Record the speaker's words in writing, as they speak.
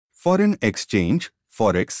Foreign exchange,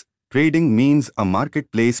 Forex, trading means a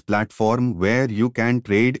marketplace platform where you can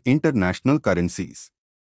trade international currencies.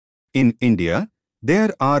 In India,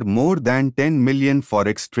 there are more than 10 million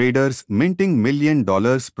Forex traders minting $1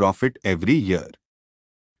 million profit every year.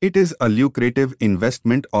 It is a lucrative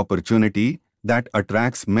investment opportunity that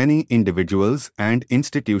attracts many individuals and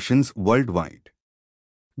institutions worldwide.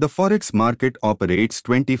 The Forex market operates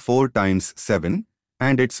 24 times 7,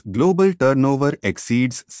 and its global turnover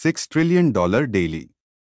exceeds $6 trillion daily.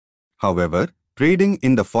 However, trading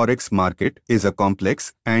in the Forex market is a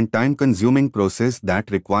complex and time-consuming process that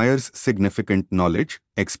requires significant knowledge,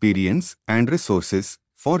 experience, and resources.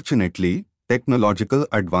 Fortunately, technological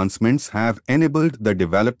advancements have enabled the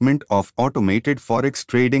development of automated Forex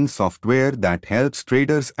trading software that helps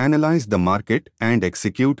traders analyze the market and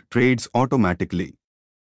execute trades automatically.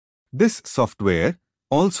 This software,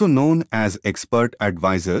 also known as expert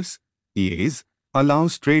advisors, EAs,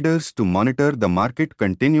 allows traders to monitor the market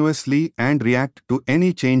continuously and react to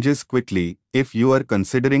any changes quickly. If you are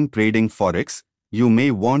considering trading Forex, you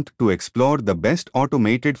may want to explore the best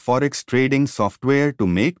automated Forex trading software to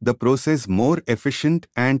make the process more efficient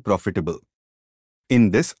and profitable.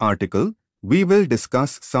 In this article, we will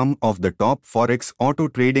discuss some of the top Forex auto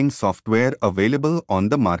trading software available on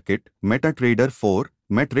the market. MetaTrader 4,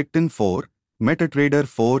 Metricton 4. MetaTrader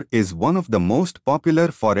 4 is one of the most popular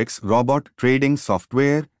Forex robot trading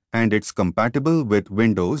software, and it's compatible with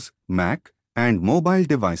Windows, Mac, and mobile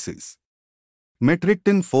devices.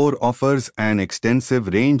 Metricton 4 offers an extensive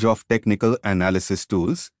range of technical analysis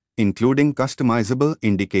tools, including customizable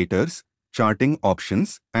indicators, charting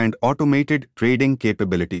options, and automated trading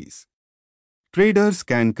capabilities. Traders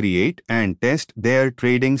can create and test their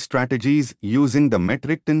trading strategies using the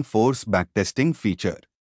Metricton 4's backtesting feature.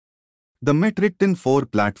 The Metricton 4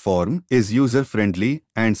 platform is user-friendly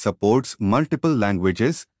and supports multiple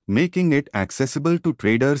languages, making it accessible to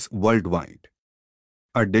traders worldwide.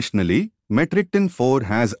 Additionally, Metricton 4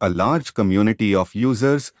 has a large community of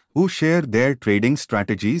users who share their trading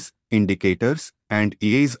strategies, indicators, and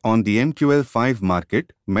EAs on the MQL5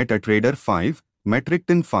 market. MetaTrader 5,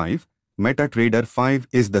 Metricton 5. MetaTrader 5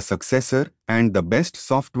 is the successor and the best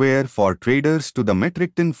software for traders to the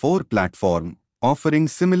Metricton 4 platform, offering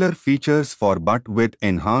similar features but with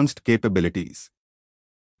enhanced capabilities.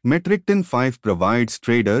 Metricton 5 provides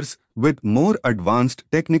traders with more advanced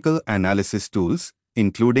technical analysis tools,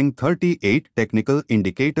 including 38 technical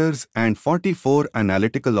indicators and 44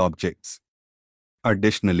 analytical objects.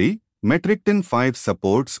 Additionally, Metricton 5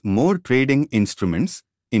 supports more trading instruments,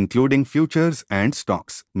 including futures and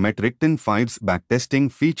stocks. Metricton 5's backtesting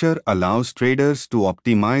feature allows traders to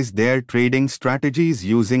optimize their trading strategies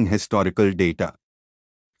using historical data.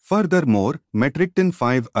 Furthermore, Metricton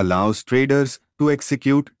 5 allows traders to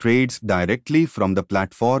execute trades directly from the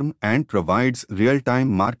platform and provides real-time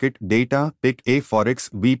market data. Pick a Forex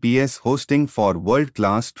VPS hosting for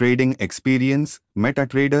world-class trading experience.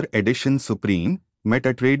 MetaTrader Edition Supreme.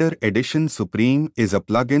 MetaTrader Edition Supreme is a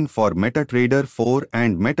plugin for MetaTrader 4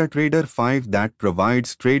 and MetaTrader 5 that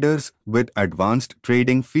provides traders with advanced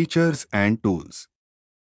trading features and tools.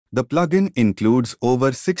 The plugin includes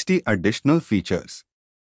over 60 additional features,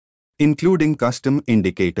 including custom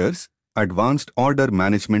indicators, advanced order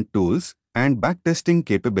management tools, and backtesting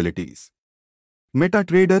capabilities.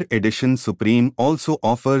 MetaTrader Edition Supreme also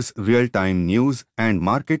offers real-time news and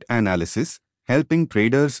market analysis, helping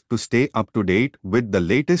traders to stay up to date with the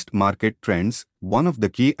latest market trends. One of the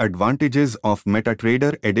key advantages of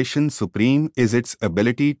MetaTrader Edition Supreme is its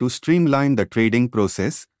ability to streamline the trading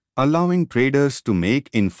process, allowing traders to make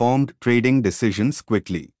informed trading decisions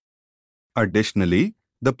quickly. Additionally,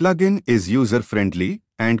 the plugin is user-friendly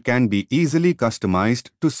and can be easily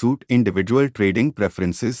customized to suit individual trading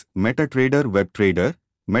preferences. MetaTrader WebTrader.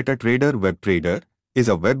 MetaTrader WebTrader is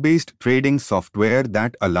a web-based trading software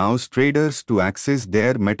that allows traders to access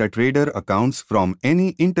their MetaTrader accounts from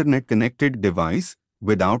any internet-connected device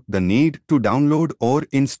without the need to download or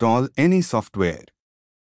install any software.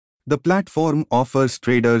 The platform offers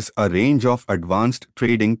traders a range of advanced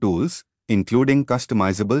trading tools, including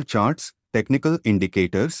customizable charts, technical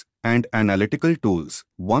indicators, and analytical tools.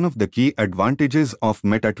 One of the key advantages of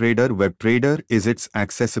MetaTrader WebTrader is its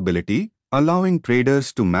accessibility, allowing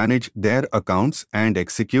traders to manage their accounts and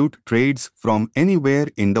execute trades from anywhere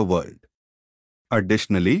in the world.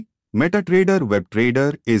 Additionally, MetaTrader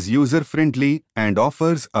WebTrader is user-friendly and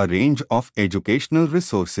offers a range of educational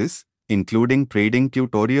resources, including trading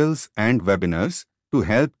tutorials and webinars, to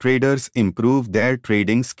help traders improve their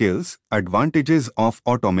trading skills. Advantages of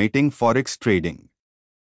automating Forex trading.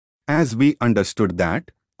 As we understood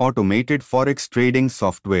that, automated Forex trading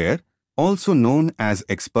software also known as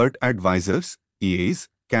expert advisors, EAs,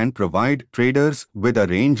 can provide traders with a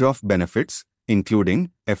range of benefits,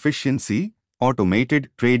 including efficiency. Automated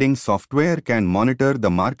trading software can monitor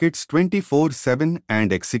the markets 24/7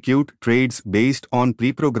 and execute trades based on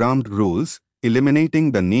pre-programmed rules,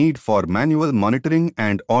 eliminating the need for manual monitoring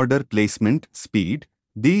and order placement. Speed.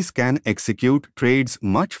 These can execute trades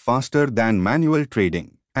much faster than manual trading,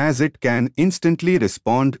 as it can instantly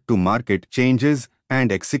respond to market changes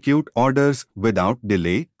and execute orders without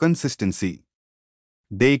delay. Consistency.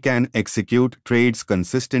 They can execute trades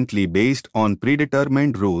consistently based on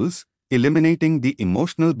predetermined rules, eliminating the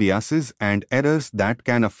emotional biases and errors that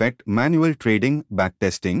can affect manual trading.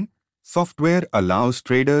 Backtesting. Software allows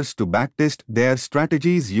traders to backtest their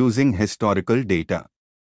strategies using historical data,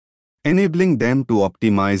 enabling them to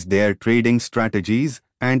optimize their trading strategies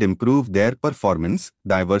and improve their performance.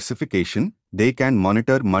 Diversification. They can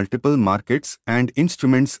monitor multiple markets and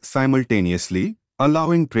instruments simultaneously,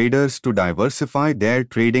 allowing traders to diversify their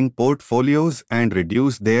trading portfolios and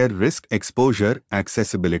reduce their risk exposure.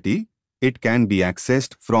 Accessibility. It can be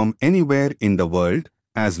accessed from anywhere in the world,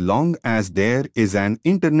 as long as there is an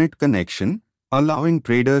internet connection, allowing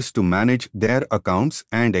traders to manage their accounts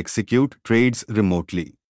and execute trades remotely.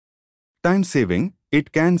 Time saving.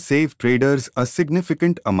 It can save traders a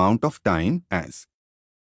significant amount of time, as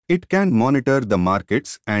it can monitor the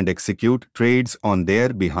markets and execute trades on their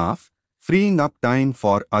behalf, freeing up time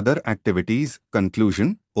for other activities.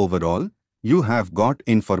 Conclusion. Overall, you have got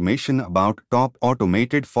information about top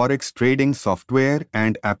automated forex trading software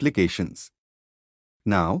and applications.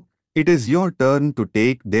 Now, it is your turn to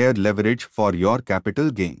take their leverage for your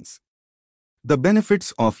capital gains. The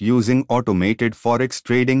benefits of using automated forex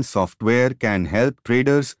trading software can help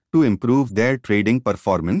traders to improve their trading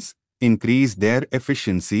performance, increase their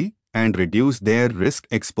efficiency, and reduce their risk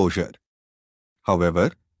exposure.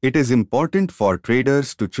 However, it is important for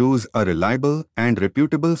traders to choose a reliable and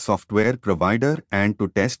reputable software provider and to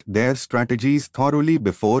test their strategies thoroughly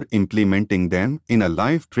before implementing them in a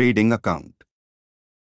live trading account.